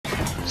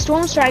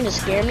Storm's trying to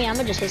scare me. I'm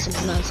gonna just hit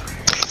some nuts.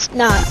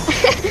 Nah.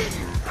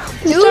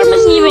 Storm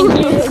isn't even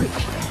here.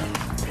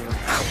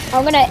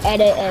 I'm gonna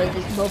edit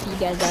both of you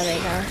guys out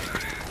right now.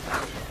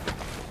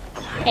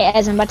 Hey,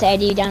 as I'm about to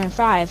edit you down in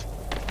 5,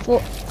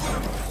 4.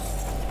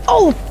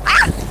 Oh!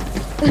 Ah!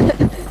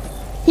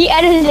 He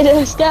edited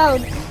us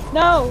down.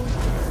 No.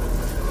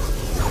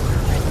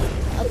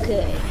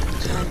 Okay.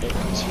 Time to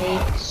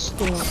take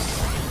Storm.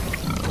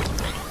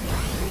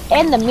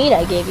 And the meat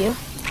I gave you.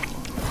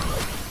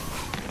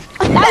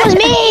 That was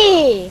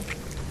me!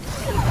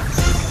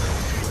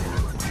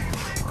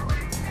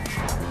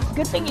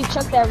 Good thing you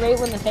chucked that right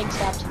when the thing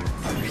stopped.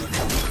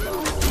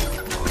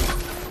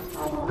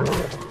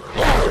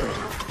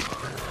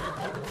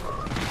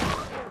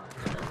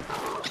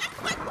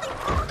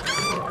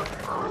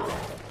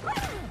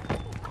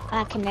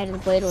 That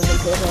kinetic blade was a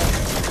good one.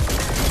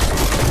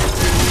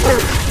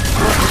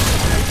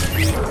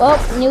 Oh,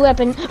 new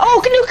weapon.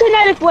 Oh, new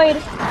kinetic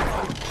blade!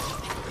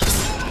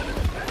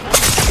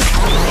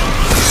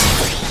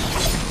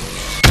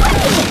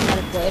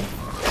 Good.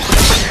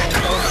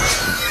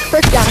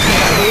 Frick down,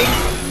 dude.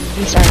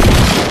 I'm sorry.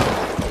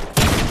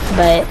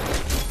 But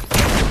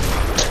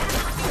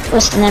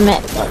listen,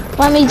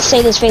 let me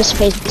say this face to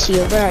face to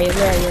you. Where are you?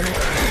 Where are you?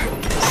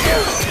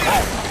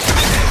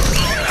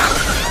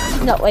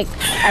 No, like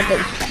at the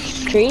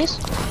trees?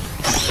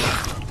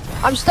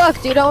 I'm stuck,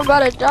 dude. I'm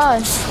about to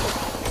die.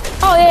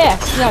 Oh yeah.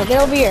 No,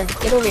 get over here.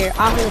 Get over here.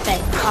 Off of the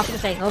thing. Off of the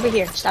thing. Over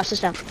here. Stop.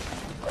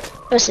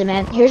 Listen,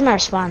 man. Here's my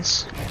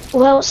response.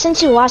 Well,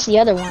 since you lost the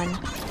other one,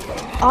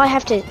 all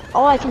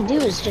I can do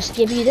is just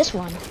give you this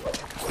one.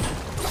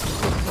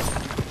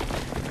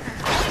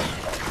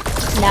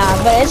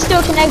 Nah, but it's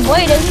still Connect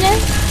Blade, isn't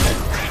it?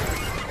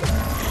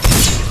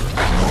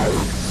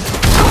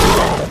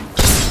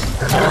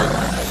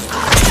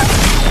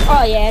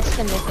 Oh yeah, it's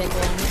the mythic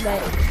one,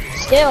 but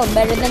still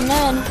better than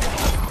none.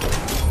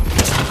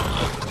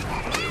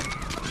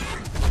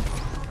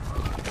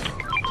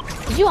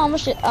 Did you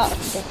almost get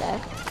that?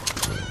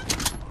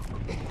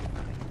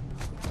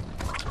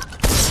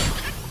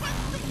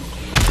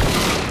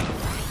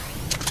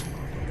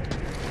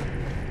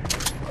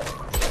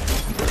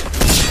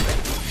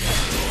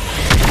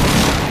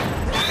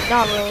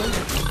 Not really.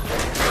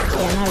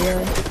 Yeah, not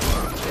really.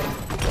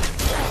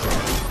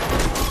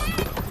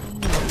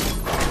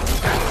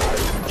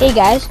 Hey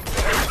guys,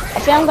 I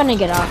think I'm gonna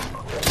get off.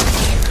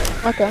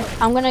 Okay.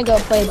 I'm gonna go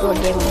play a board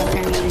game with my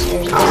parents and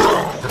sisters. I'm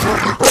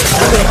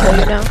gonna kill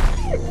you now.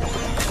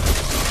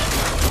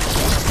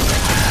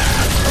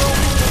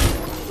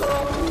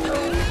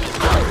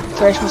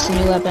 First, what's the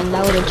new weapon?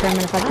 That will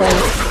determine if I play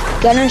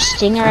Gunner,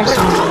 Stinger, or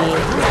SMG.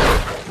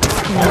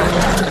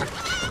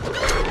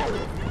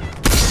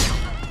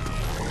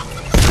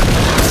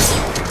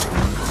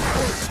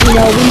 You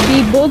know, we be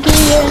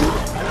boogieing.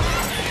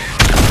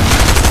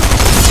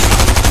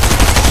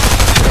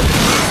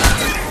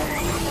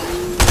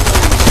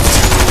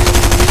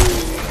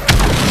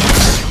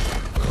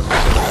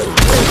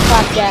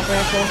 Flapjack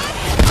rifle.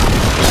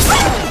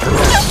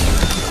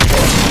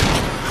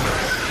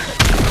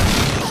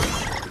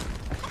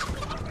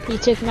 You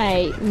took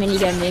my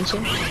minigun, didn't you?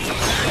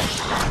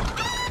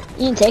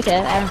 You can take it,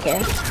 I don't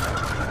care.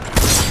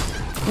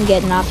 I'm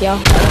getting off, y'all.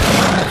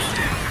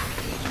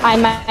 I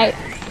might...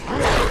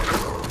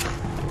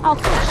 Oh,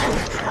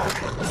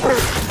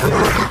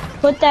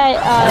 put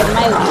that,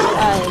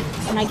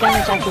 my gun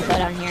is actually fell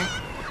down here.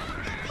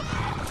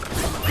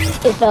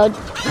 It fell.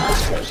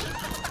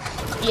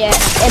 Yeah,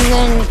 and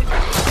then...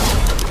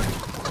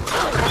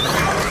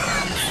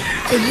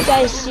 Did you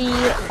guys see,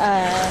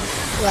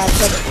 where I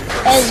put...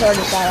 Ez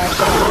already thought I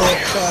should have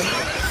it, so...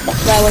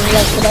 That's why when you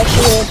guys put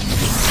extra wood,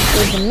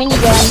 there's the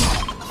minigun.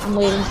 I'm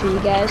waiting for you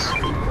guys.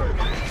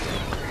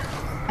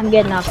 I'm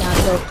getting off now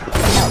to go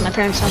hang out with my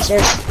parents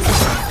downstairs.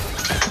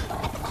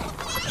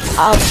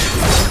 Oh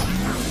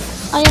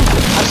yeah,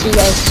 I'll see you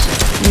guys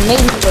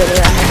maybe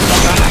later. I'm gonna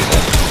get on after.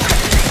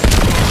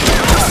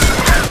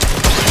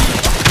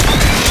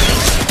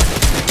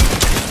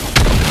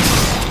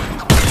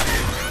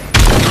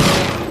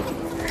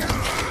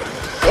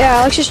 Yeah,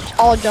 let's just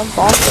all jump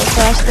off real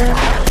fast then.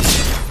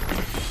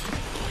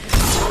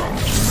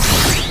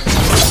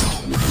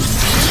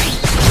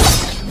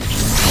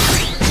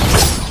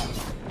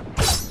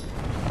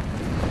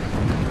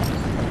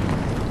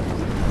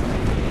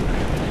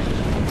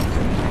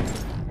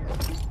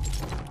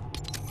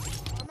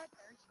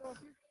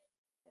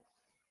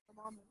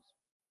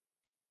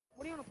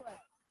 What do you want to play?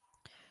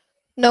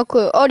 No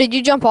clue. Oh, did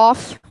you jump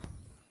off?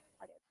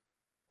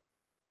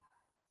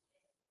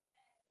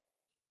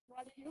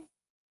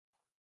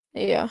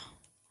 Yeah.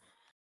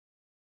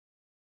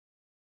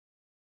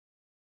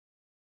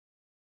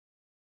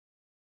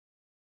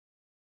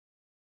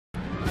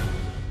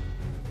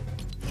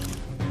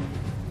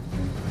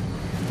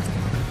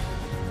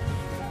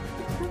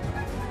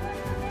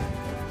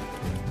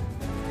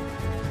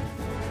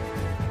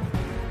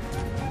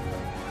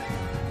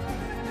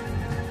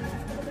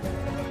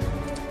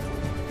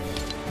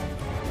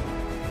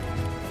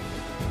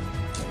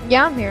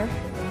 Yeah, I'm here.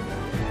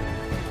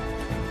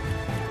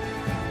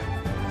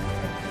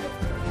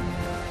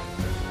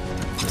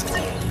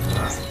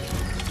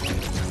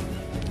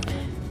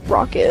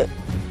 Rocket.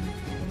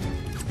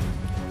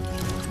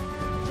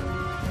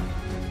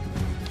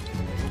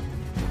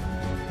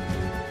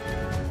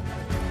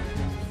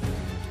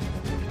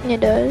 It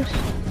does.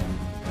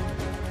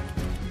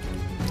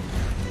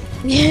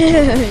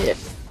 Yeah.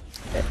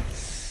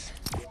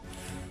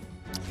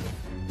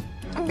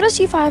 I'm gonna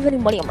see if I have any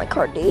money on my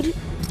card, dude.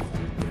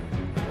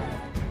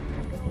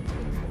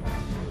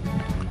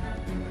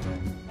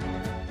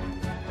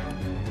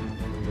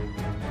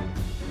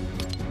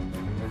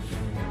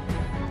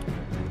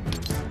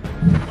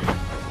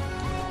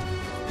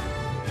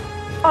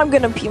 I'm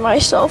gonna pee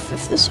myself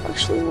if this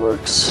actually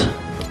works.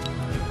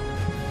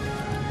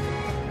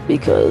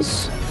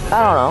 Because,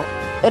 I don't know,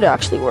 it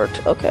actually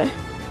worked, okay.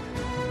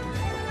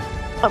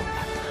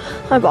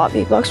 I bought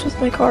V-Bucks with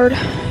my card.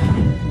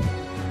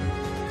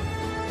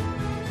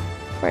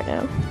 Right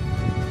now.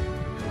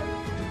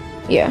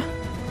 Yeah.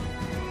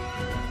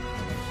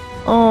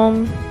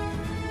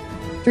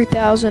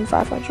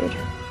 3,500.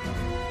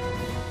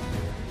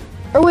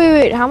 Or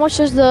wait, how much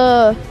does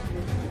the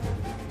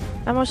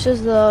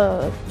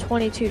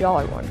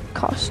 $22 one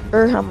cost?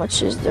 Or how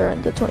much is there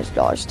in the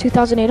 $22?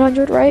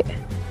 2,800, right?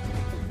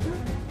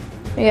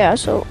 Yeah,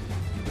 so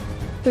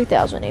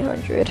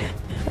 3,800,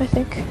 I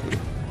think.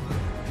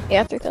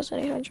 Yeah,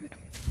 3,800.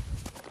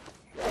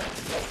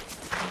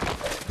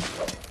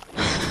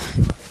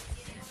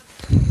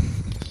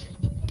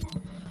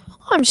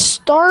 I'm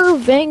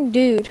starving,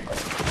 dude.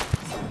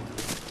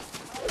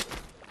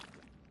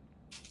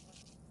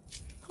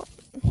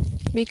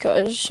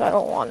 Because I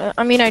don't want to.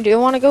 I mean, I do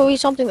want to go eat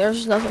something.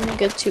 There's nothing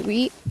good to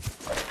eat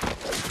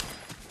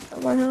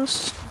at my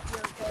house.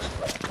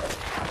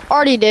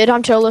 Already did.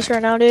 I'm chillless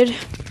right now, dude.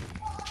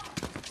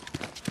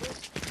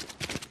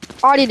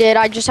 Already did.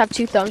 I just have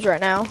 2 thumbs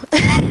right now.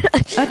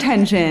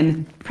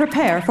 Attention.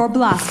 Prepare for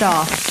blast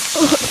off.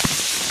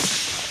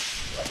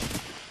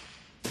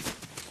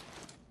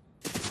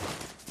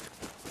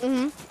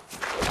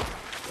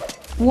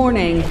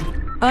 Warning.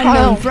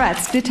 Unknown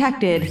threats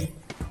detected.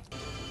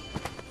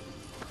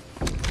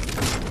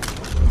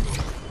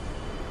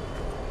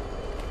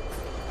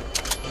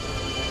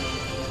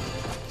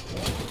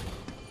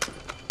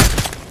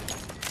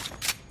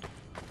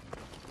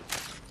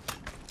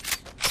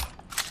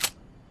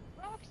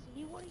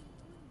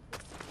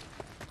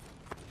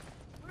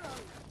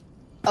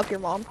 Up your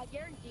mom.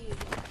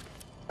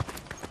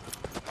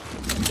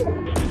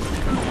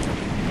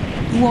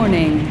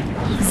 Warning.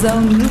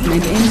 Zone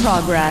movement in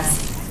progress.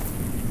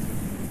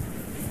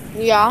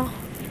 Yeah.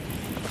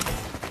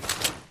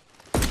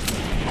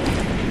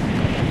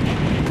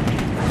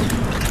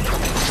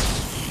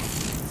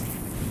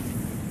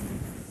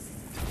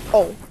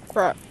 Oh,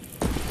 crap.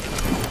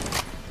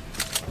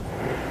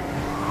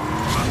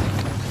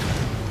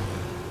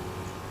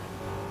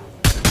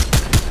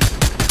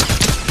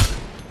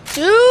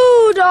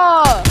 Dude!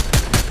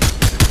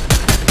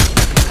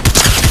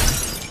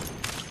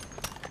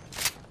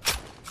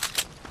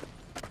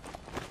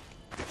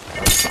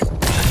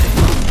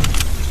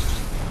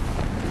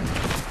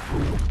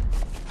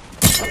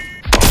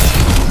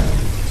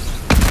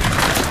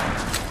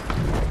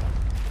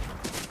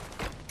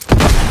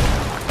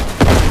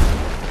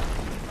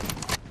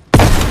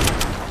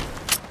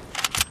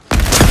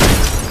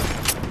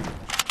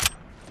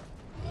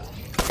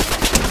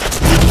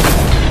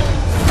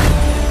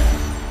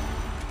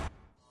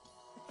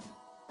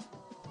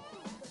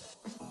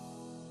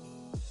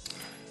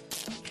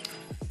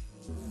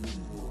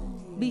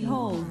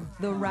 Behold,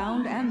 the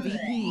round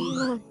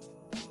MVP.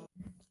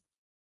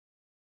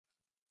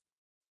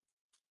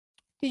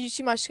 Did you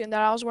see my skin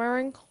that I was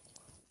wearing?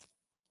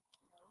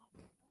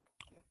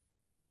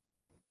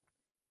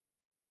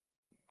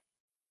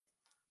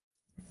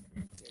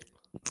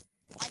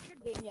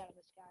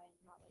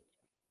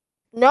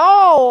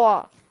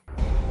 No!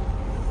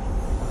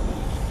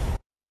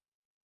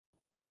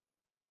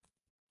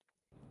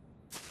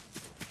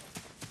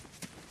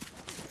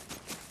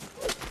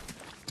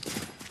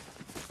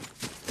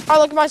 Oh,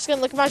 look at my skin,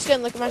 look at my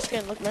skin, look at my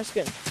skin, look at my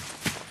skin.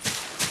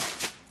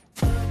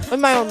 With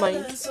my own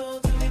money.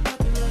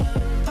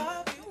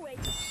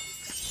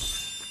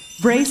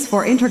 Brace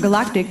for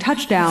intergalactic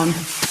touchdown.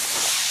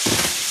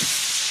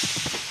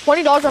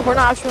 $20 on Fortnite,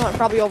 I've spent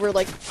probably over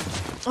like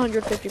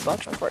 150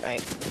 bucks on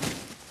Fortnite.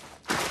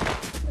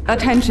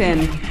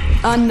 Attention.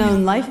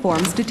 Unknown life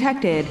forms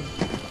detected.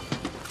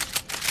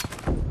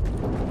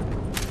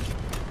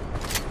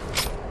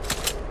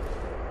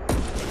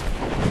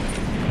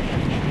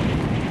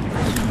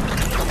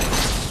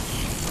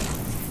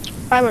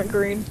 I went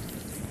green.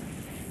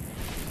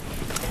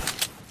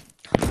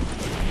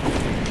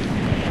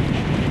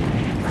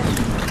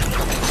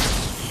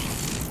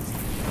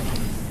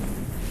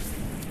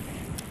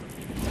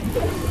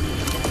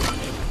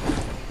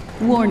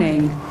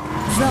 Warning.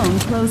 Zone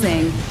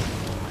closing.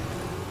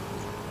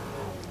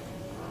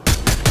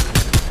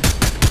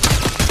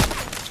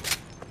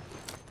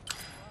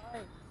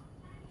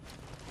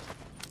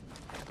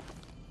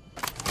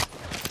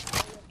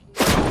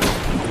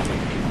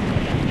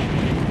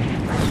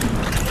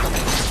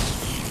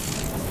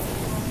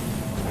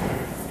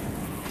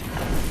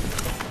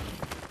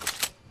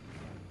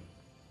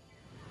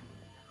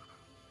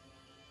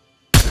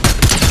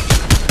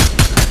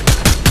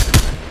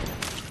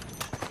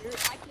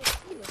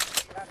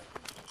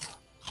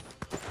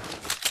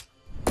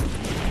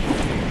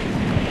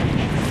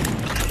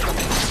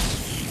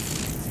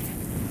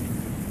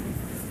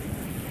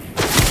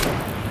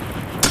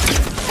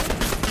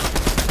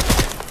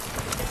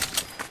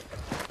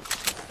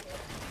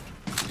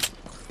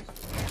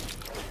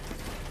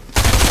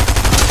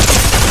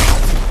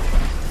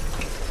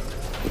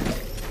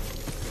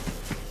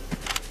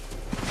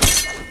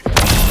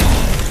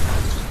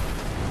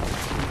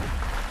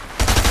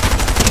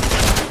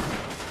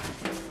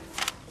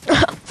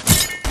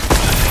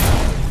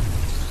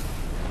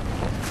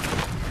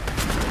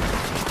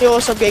 Yo,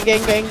 what's up, gang.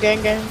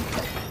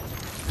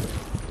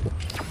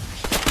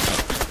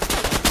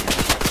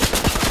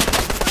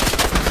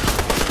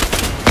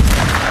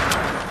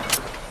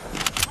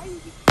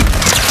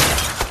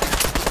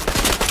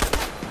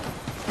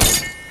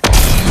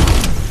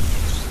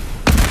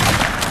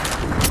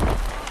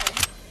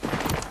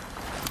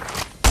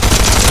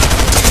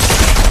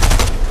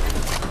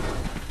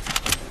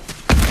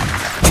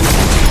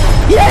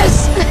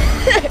 Yes!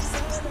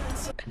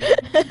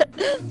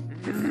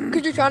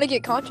 Because you're trying to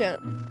get content.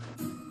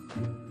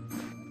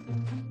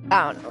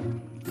 I don't know.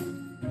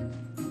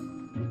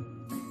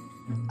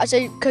 I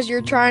say because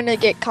you're trying to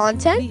get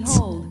content.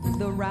 Behold,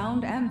 the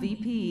round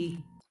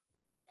MVP.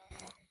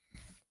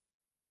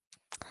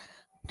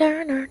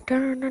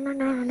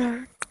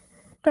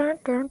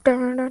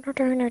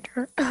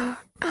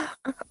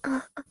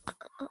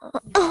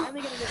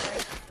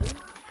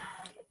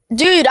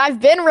 Dude, I've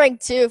been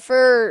ranked 2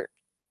 for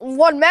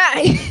 1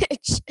 match.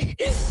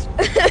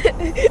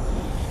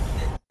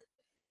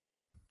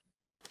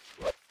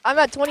 I'm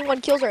at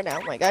 21 kills right now,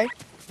 my guy.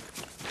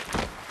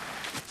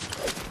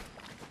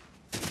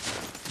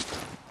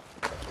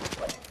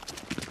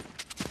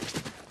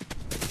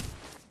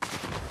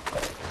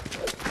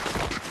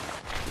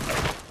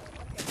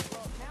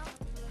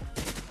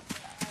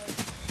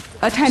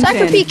 Attention.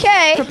 Cypher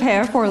PK.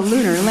 Prepare for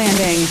lunar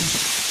landing.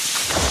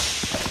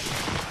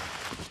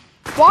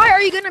 Why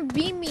are you gonna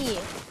beam me?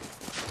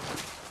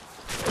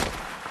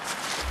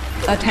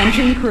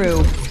 Attention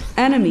crew.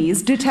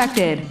 Enemies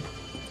detected.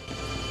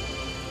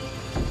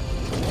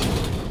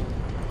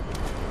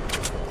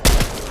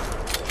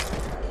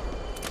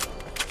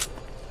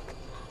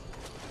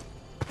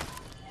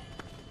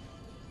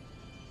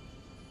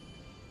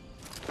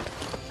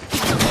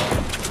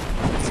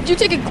 Did you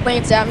take a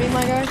glance at me,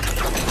 my guy?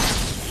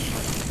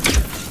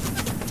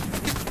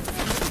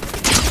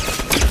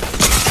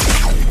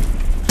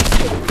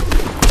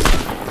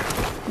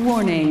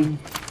 Warning.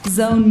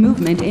 Zone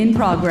movement in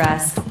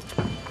progress. I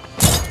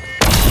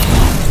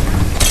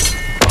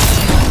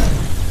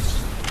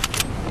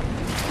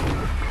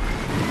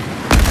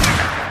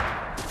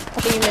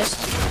think you missed.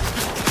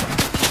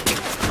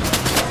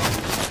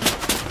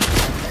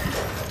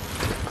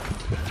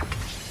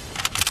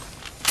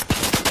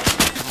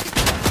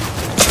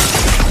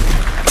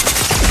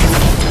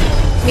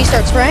 Me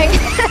start spraying?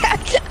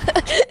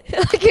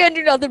 I can't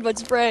do nothing but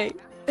spray.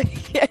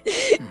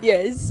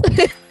 Yes.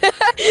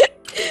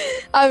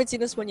 I haven't seen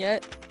this one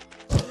yet.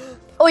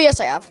 Oh, yes,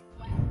 I have.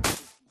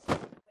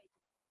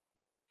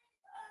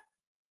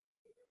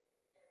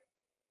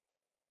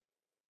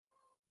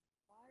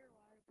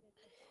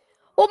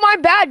 Well, my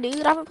bad,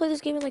 dude. I haven't played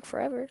this game in like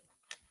forever.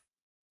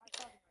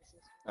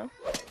 No.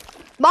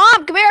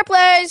 Mom, come here,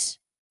 please.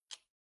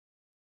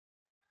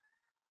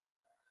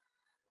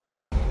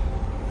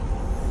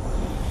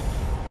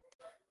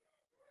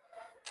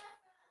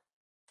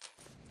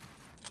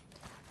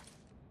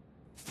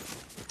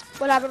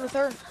 What happened with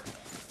her?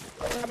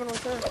 What happened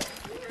with her?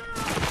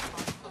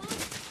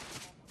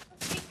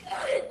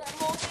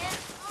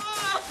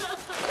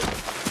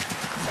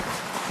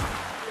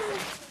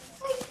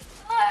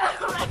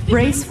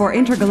 Brace for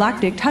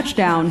intergalactic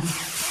touchdown. I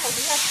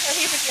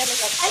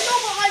know,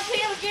 but my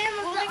game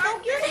was like, go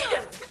get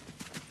him.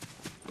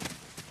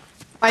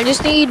 I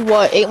just need,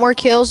 what, 8 more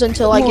kills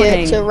until I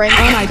get to rank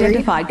 3?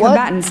 Unidentified What?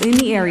 combatants in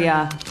the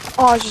area.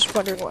 Oh, I was just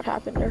wondering what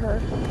happened to her.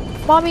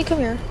 Mommy, come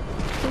here.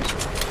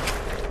 Please.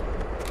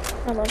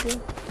 I love you.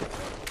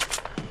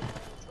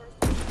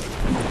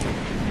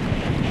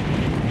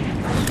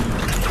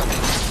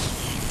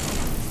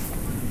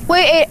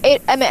 Wait,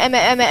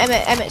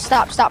 Emmett,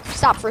 stop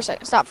for a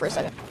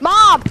second.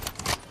 Mom!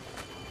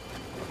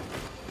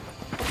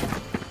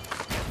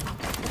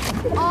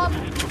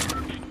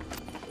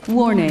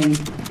 Warning.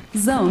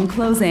 Zone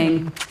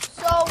closing.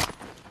 So,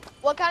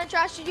 what kind of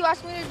trash did you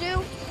ask me to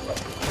do?